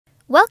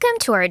Welcome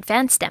to our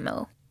advanced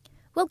demo.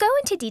 We'll go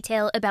into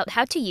detail about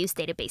how to use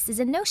databases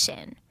in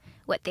Notion,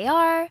 what they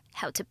are,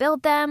 how to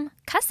build them,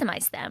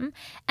 customize them,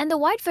 and the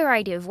wide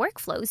variety of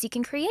workflows you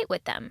can create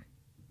with them.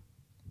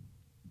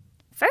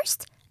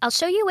 First, I'll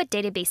show you what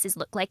databases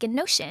look like in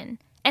Notion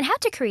and how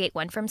to create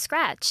one from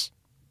scratch.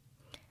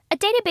 A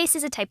database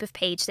is a type of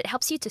page that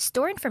helps you to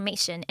store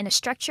information in a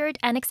structured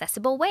and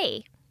accessible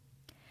way.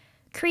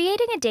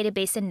 Creating a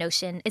database in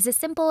Notion is as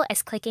simple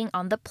as clicking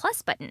on the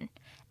plus button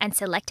and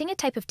selecting a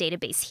type of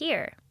database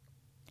here.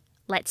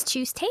 Let's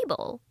choose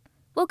Table.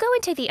 We'll go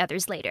into the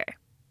others later.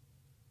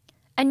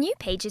 A new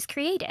page is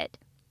created.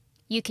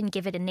 You can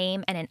give it a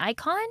name and an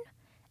icon,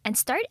 and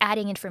start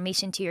adding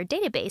information to your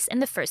database in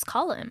the first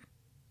column.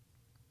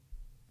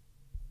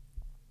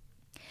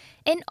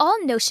 In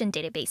all Notion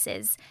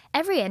databases,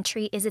 every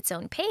entry is its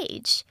own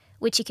page,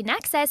 which you can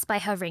access by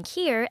hovering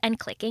here and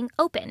clicking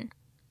Open.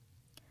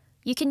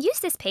 You can use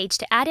this page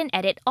to add and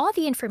edit all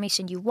the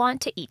information you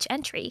want to each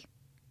entry.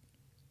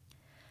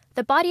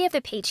 The body of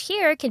the page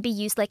here can be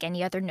used like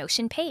any other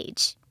Notion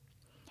page.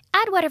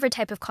 Add whatever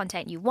type of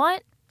content you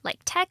want, like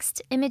text,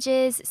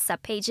 images,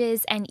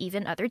 subpages, and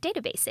even other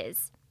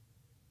databases.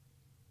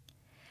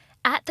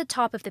 At the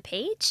top of the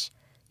page,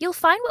 you'll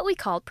find what we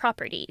call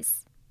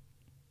properties.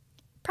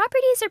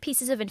 Properties are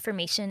pieces of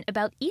information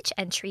about each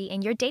entry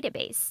in your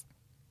database.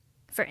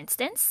 For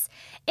instance,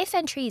 if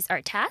entries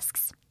are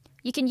tasks,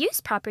 you can use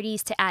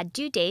properties to add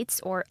due dates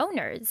or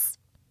owners.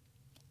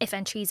 If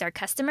entries are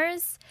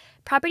customers,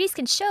 properties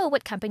can show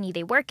what company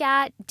they work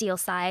at, deal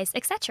size,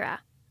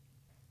 etc.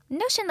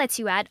 Notion lets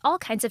you add all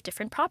kinds of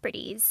different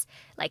properties,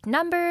 like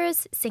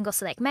numbers, single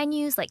select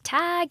menus like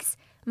tags,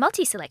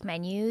 multi-select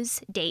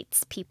menus,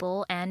 dates,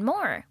 people, and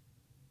more.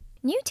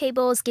 New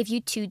tables give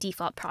you two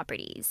default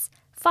properties,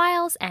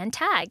 files and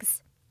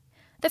tags.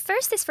 The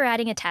first is for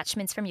adding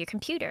attachments from your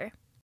computer.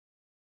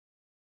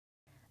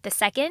 The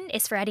second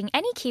is for adding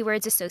any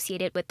keywords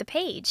associated with the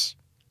page.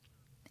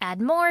 Add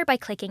more by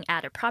clicking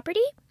Add a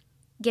Property,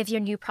 give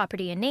your new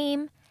property a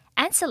name,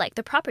 and select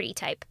the property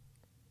type.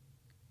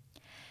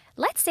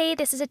 Let's say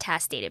this is a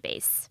task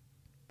database.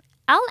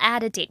 I'll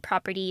add a date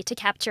property to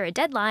capture a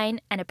deadline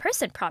and a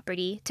person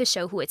property to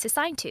show who it's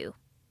assigned to.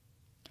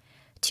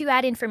 To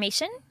add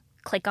information,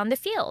 click on the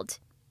field.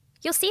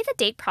 You'll see the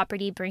date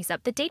property brings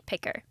up the date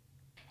picker,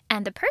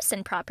 and the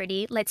person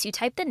property lets you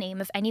type the name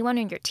of anyone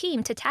on your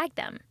team to tag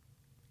them.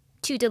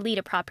 To delete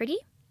a property,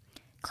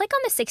 click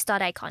on the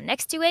 6-dot icon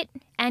next to it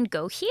and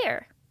go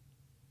here.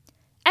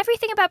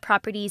 Everything about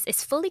properties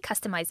is fully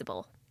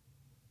customizable.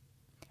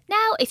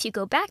 Now, if you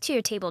go back to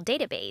your table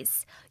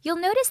database, you'll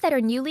notice that our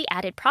newly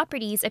added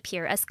properties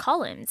appear as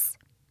columns.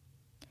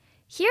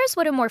 Here's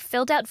what a more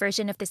filled-out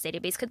version of this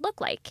database could look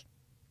like.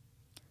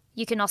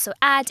 You can also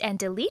add and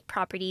delete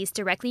properties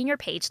directly in your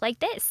page like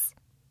this.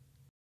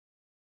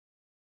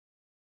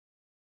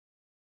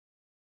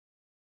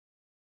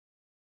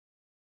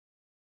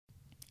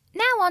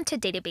 Now on to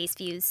database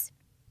views.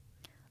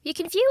 You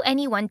can view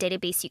any one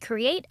database you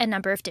create a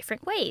number of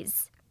different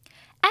ways,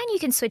 and you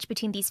can switch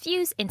between these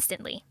views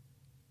instantly.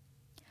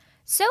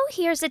 So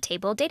here's a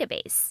table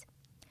database.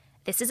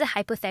 This is a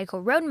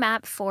hypothetical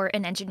roadmap for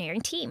an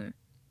engineering team.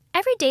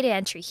 Every data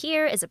entry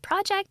here is a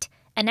project,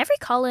 and every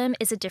column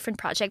is a different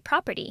project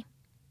property.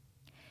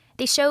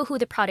 They show who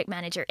the product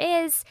manager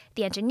is,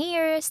 the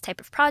engineers, type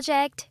of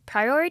project,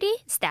 priority,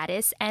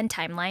 status, and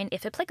timeline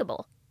if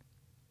applicable.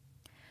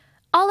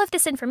 All of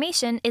this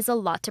information is a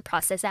lot to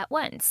process at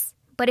once,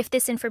 but if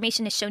this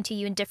information is shown to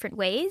you in different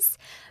ways,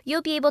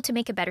 you'll be able to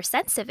make a better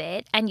sense of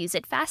it and use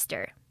it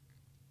faster.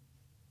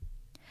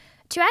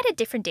 To add a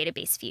different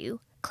database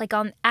view, click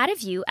on Add a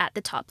View at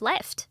the top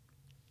left.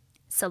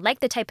 Select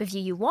the type of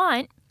view you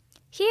want.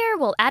 Here,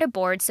 we'll add a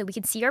board so we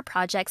can see our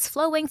projects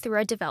flowing through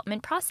our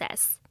development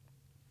process.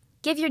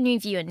 Give your new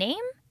view a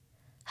name,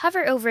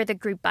 hover over the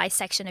Group By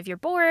section of your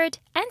board,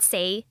 and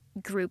say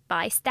Group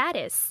By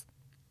Status.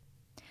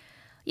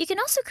 You can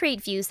also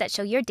create views that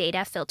show your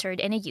data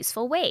filtered in a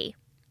useful way.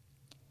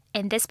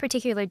 In this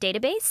particular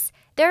database,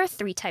 there are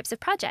 3 types of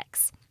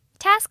projects: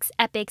 tasks,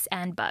 epics,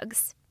 and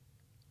bugs.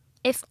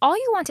 If all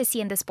you want to see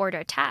in this board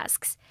are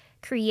tasks,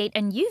 create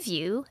a new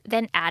view,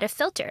 then add a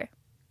filter.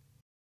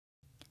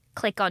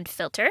 Click on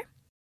Filter,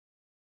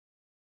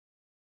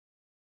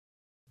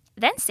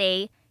 then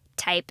say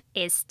Type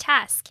is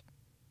Task.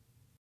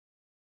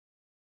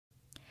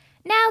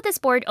 Now this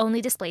board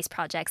only displays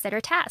projects that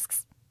are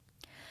tasks.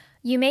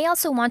 You may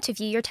also want to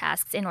view your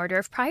tasks in order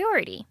of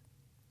priority.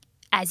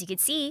 As you can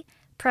see,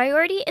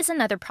 priority is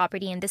another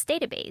property in this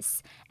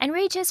database and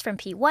ranges from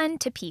P1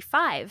 to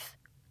P5.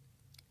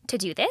 To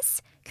do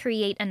this,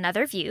 create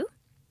another view.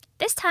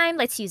 This time,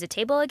 let's use a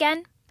table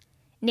again.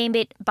 Name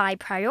it By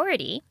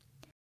Priority.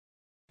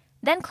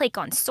 Then click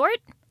on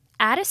Sort,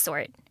 add a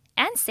sort,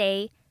 and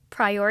say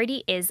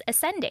Priority is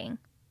Ascending.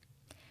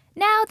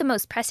 Now the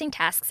most pressing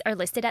tasks are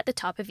listed at the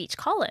top of each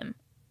column.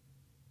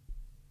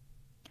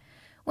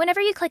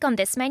 Whenever you click on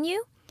this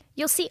menu,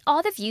 you'll see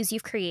all the views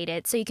you've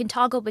created so you can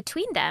toggle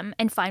between them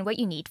and find what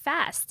you need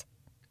fast.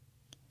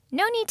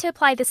 No need to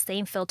apply the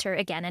same filter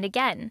again and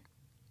again.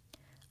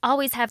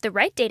 Always have the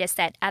right data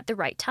set at the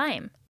right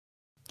time.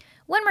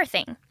 One more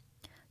thing.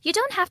 You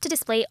don't have to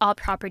display all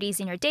properties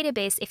in your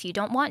database if you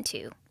don't want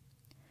to.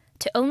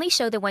 To only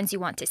show the ones you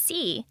want to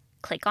see,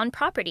 click on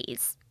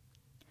Properties.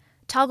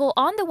 Toggle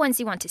on the ones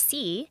you want to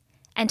see,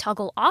 and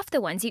toggle off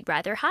the ones you'd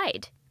rather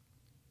hide.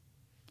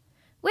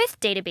 With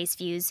database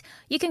views,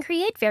 you can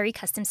create very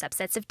custom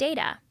subsets of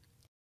data,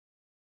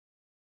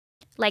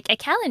 like a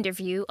calendar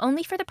view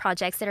only for the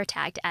projects that are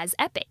tagged as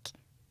epic.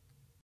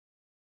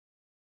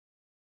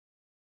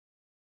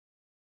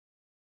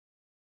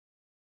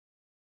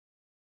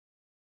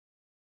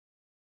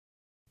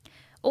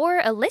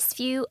 Or a list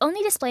view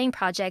only displaying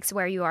projects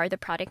where you are the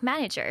product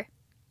manager.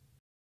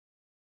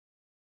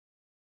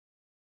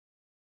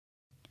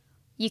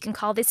 You can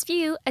call this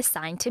view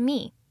Assigned to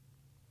Me.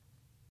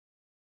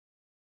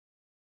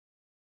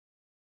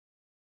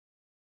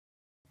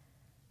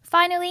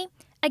 Finally,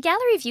 a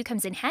gallery view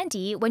comes in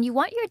handy when you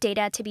want your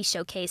data to be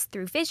showcased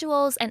through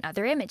visuals and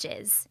other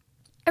images.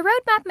 A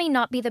roadmap may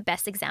not be the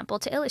best example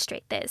to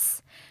illustrate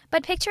this,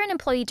 but picture an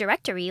employee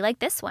directory like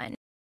this one.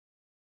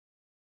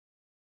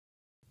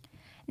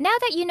 Now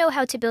that you know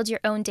how to build your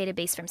own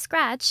database from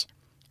scratch,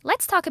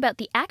 let's talk about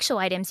the actual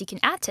items you can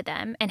add to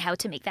them and how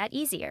to make that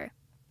easier.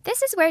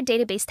 This is where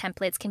database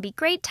templates can be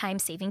great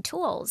time-saving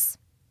tools.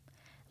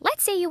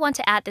 Let's say you want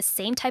to add the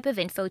same type of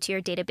info to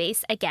your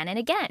database again and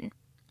again.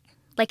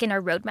 Like in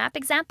our roadmap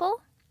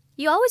example,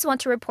 you always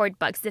want to report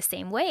bugs the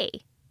same way.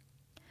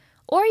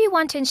 Or you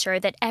want to ensure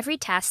that every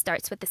task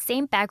starts with the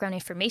same background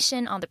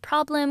information on the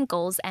problem,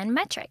 goals, and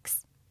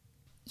metrics.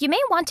 You may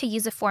want to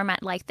use a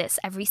format like this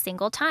every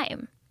single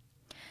time,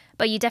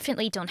 but you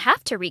definitely don't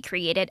have to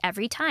recreate it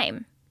every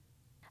time.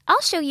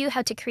 I'll show you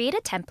how to create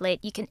a template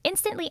you can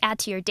instantly add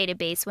to your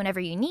database whenever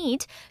you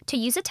need to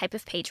use a type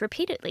of page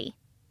repeatedly.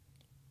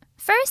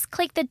 First,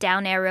 click the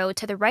down arrow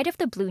to the right of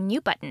the blue New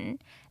button,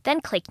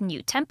 then click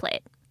New Template.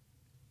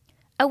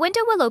 A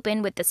window will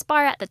open with this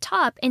bar at the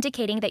top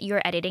indicating that you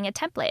are editing a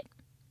template.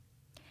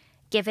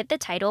 Give it the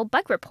title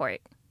Bug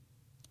Report.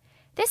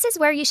 This is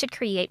where you should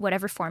create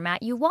whatever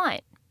format you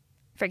want.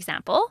 For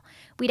example,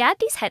 we'd add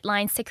these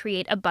headlines to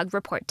create a bug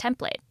report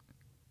template.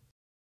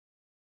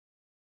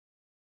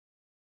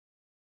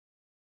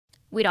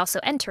 We'd also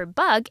enter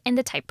bug in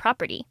the type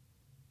property.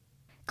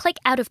 Click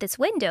out of this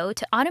window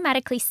to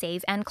automatically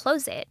save and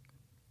close it.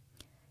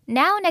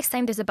 Now, next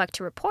time there's a bug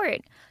to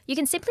report, you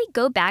can simply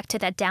go back to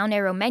that down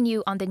arrow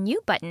menu on the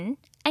New button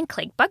and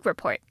click Bug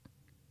Report.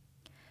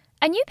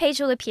 A new page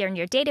will appear in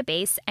your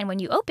database, and when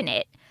you open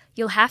it,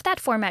 you'll have that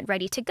format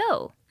ready to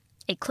go,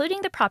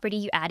 including the property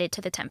you added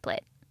to the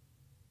template.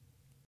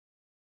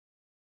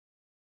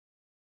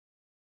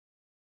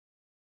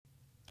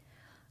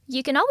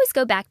 You can always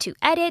go back to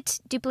Edit,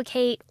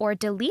 Duplicate, or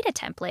Delete a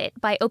template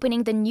by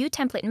opening the New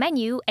Template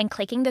menu and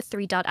clicking the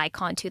three-dot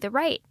icon to the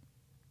right.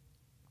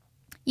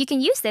 You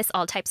can use this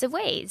all types of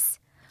ways.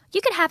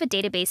 You could have a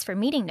database for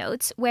meeting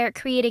notes where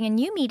creating a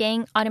new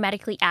meeting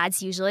automatically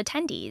adds usual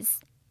attendees.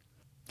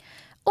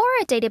 Or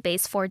a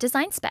database for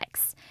design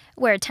specs,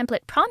 where a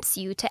template prompts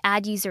you to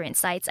add user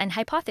insights and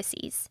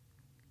hypotheses.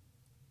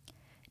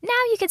 Now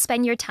you can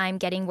spend your time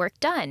getting work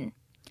done,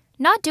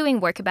 not doing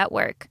work about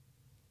work.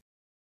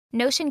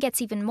 Notion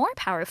gets even more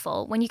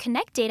powerful when you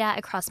connect data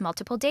across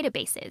multiple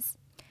databases.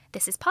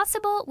 This is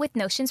possible with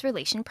Notion's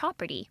relation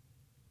property.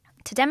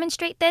 To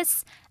demonstrate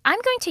this,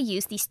 I'm going to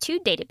use these two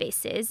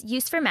databases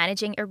used for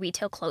managing a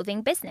retail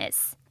clothing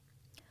business.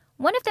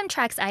 One of them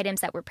tracks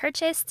items that were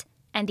purchased,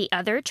 and the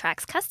other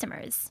tracks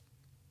customers.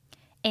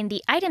 In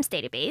the items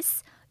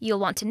database, you'll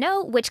want to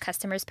know which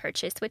customers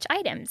purchased which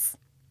items.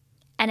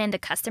 And in the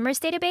customers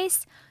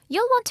database,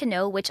 you'll want to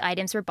know which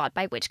items were bought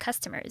by which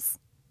customers.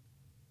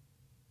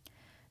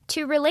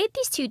 To relate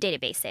these two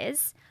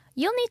databases,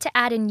 you'll need to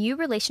add a new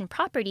relation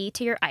property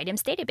to your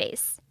items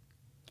database.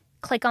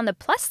 Click on the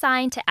plus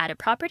sign to add a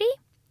property,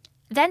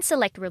 then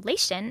select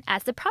Relation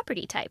as the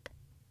property type.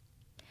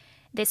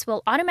 This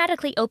will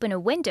automatically open a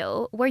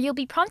window where you'll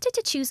be prompted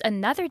to choose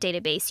another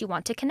database you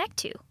want to connect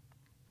to.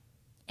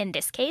 In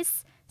this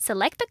case,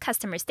 select the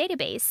Customers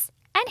database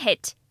and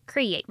hit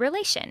Create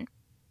Relation.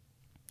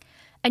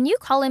 A new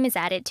column is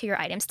added to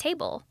your items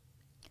table.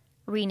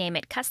 Rename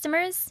it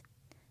Customers.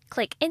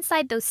 Click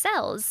inside those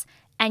cells,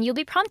 and you'll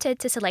be prompted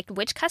to select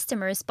which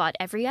customers bought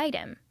every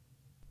item.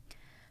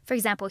 For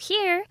example,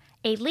 here,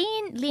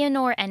 Aileen,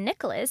 Leonore, and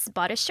Nicholas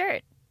bought a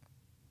shirt.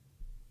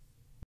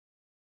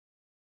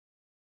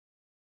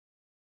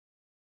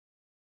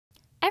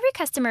 Every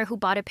customer who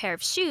bought a pair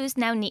of shoes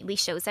now neatly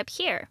shows up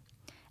here,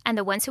 and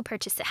the ones who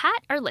purchased a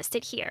hat are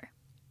listed here.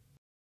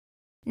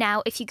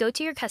 Now, if you go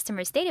to your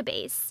customers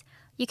database,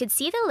 you can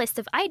see the list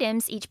of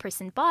items each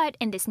person bought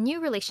in this new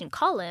relation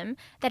column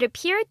that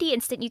appeared the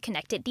instant you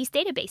connected these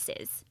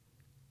databases.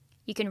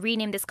 You can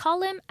rename this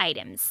column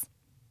Items.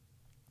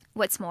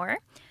 What's more,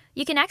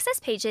 you can access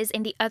pages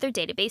in the other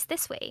database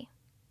this way.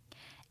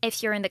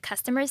 If you're in the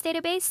Customers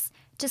database,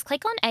 just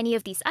click on any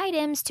of these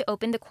items to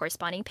open the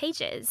corresponding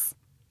pages.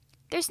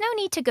 There's no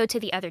need to go to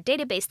the other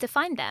database to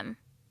find them.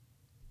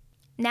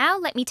 Now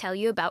let me tell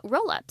you about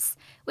rollups,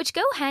 which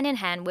go hand in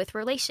hand with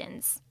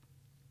relations.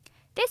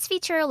 This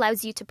feature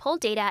allows you to pull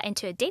data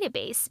into a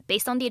database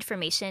based on the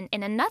information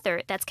in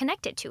another that's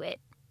connected to it.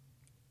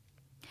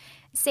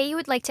 Say you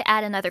would like to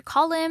add another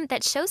column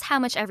that shows how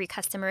much every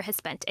customer has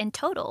spent in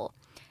total,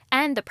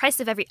 and the price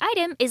of every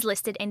item is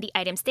listed in the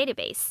items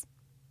database.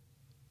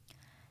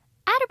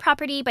 Add a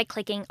property by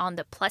clicking on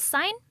the plus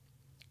sign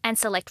and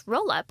select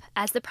rollup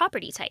as the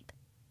property type.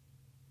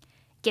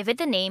 Give it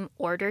the name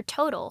order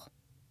total.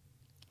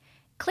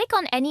 Click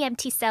on any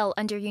empty cell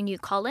under your new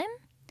column,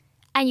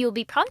 and you will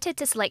be prompted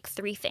to select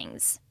three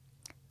things: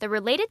 the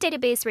related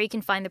database where you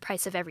can find the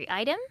price of every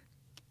item,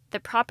 the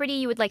property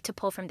you would like to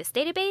pull from this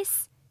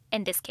database,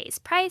 in this case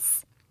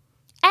price,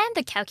 and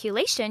the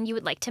calculation you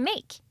would like to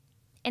make,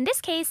 in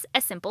this case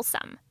a simple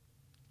sum.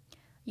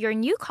 Your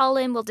new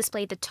column will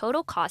display the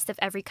total cost of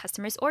every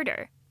customer's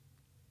order.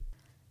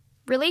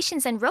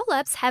 Relations and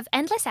rollups have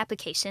endless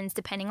applications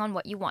depending on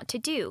what you want to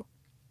do.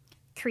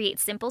 Create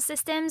simple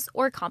systems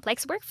or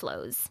complex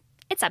workflows.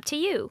 It's up to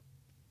you.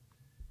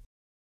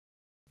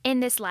 In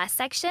this last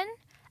section,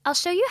 I'll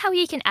show you how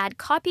you can add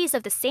copies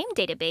of the same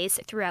database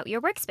throughout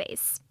your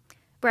workspace,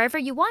 wherever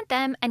you want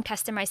them and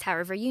customize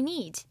however you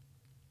need.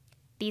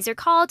 These are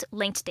called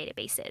linked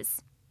databases.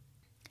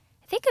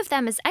 Think of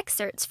them as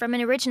excerpts from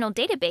an original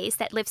database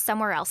that lives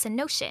somewhere else in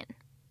Notion.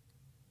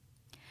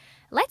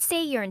 Let's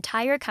say your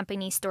entire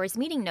company stores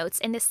meeting notes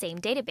in the same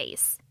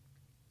database.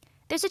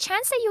 There's a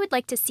chance that you would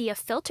like to see a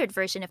filtered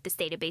version of this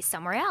database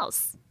somewhere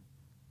else.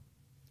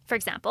 For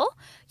example,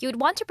 you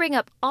would want to bring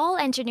up all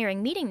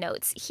engineering meeting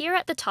notes here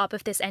at the top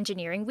of this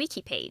engineering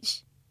wiki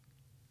page.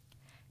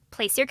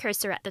 Place your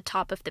cursor at the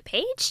top of the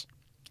page,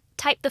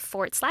 type the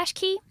 /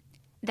 key,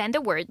 then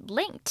the word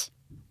linked,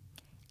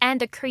 and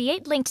the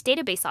Create Linked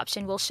Database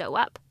option will show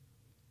up.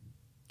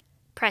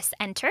 Press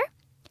Enter,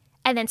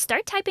 and then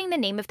start typing the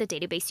name of the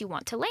database you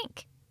want to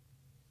link.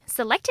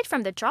 Select it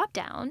from the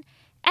drop-down,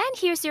 and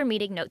here's your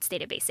meeting notes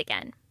database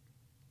again.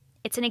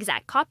 It's an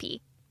exact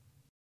copy.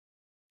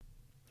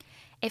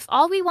 If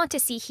all we want to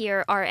see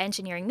here are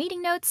engineering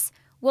meeting notes,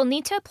 we'll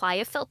need to apply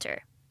a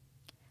filter.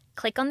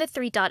 Click on the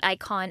three-dot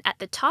icon at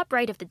the top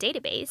right of the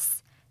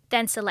database,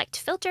 then select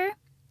Filter,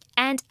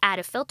 and add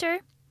a filter.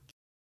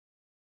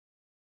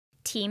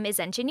 Team is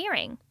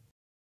engineering.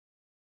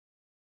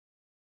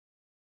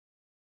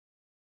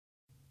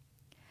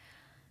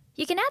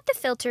 You can add the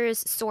filters,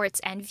 sorts,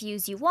 and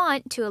views you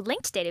want to a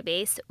linked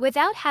database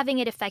without having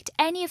it affect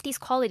any of these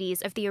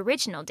qualities of the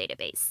original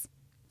database.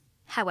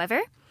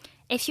 However,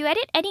 if you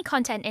edit any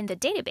content in the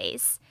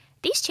database,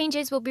 these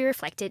changes will be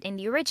reflected in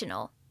the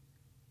original.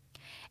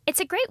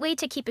 It's a great way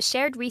to keep a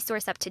shared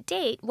resource up to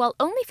date while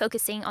only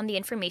focusing on the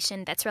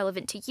information that's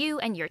relevant to you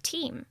and your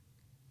team.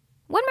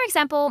 One more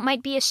example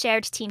might be a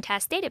shared team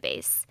task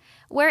database,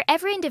 where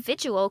every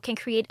individual can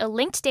create a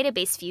linked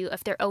database view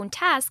of their own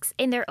tasks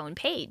in their own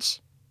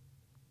page.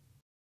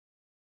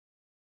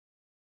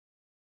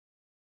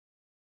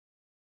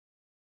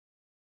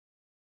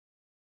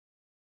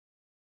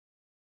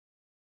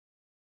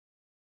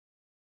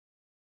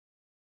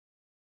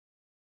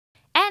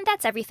 And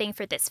that's everything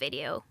for this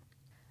video.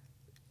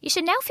 You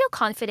should now feel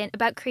confident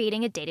about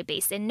creating a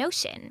database in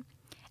Notion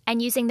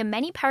and using the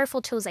many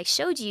powerful tools I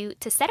showed you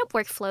to set up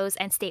workflows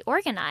and stay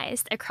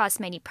organized across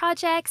many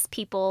projects,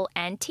 people,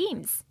 and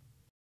teams.